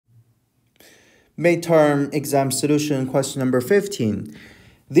Midterm exam solution question number 15.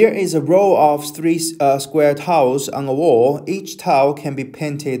 There is a row of three square tiles on a wall. Each tile can be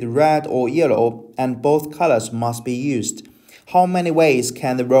painted red or yellow, and both colors must be used. How many ways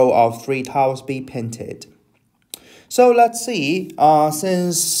can the row of three tiles be painted? So let's see,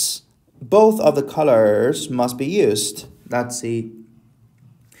 since both of the colors must be used, let's see.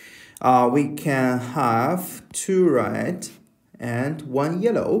 We can have two red and one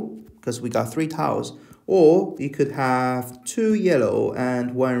yellow, because we got three tiles. Or you could have two yellow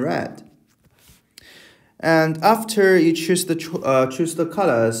and one red. And after you choose the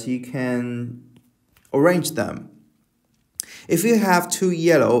colors, you can arrange them. If you have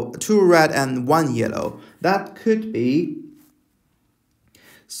two red and one yellow, that could be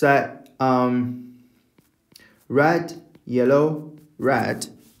set red, yellow, red,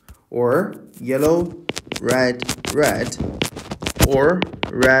 or yellow, red, red, or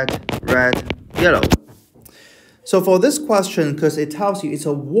red, red, yellow. So for this question, because it tells you it's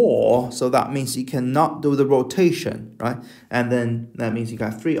a wall, so that means you cannot do the rotation, right? And then that means you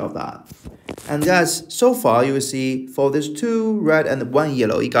got three of that. And guys, so far you will see for this two red and one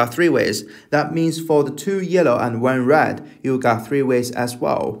yellow, you got three ways. That means for the two yellow and one red, you got three ways as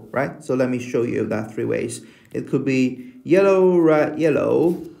well, right? So let me show you that three ways. It could be yellow, red,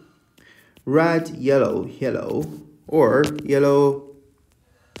 yellow, red, yellow, yellow, or yellow,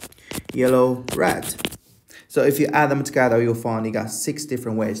 yellow, red. So if you add them together, you'll find you got 6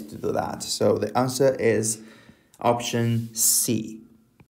 different ways to do that. So the answer is option C.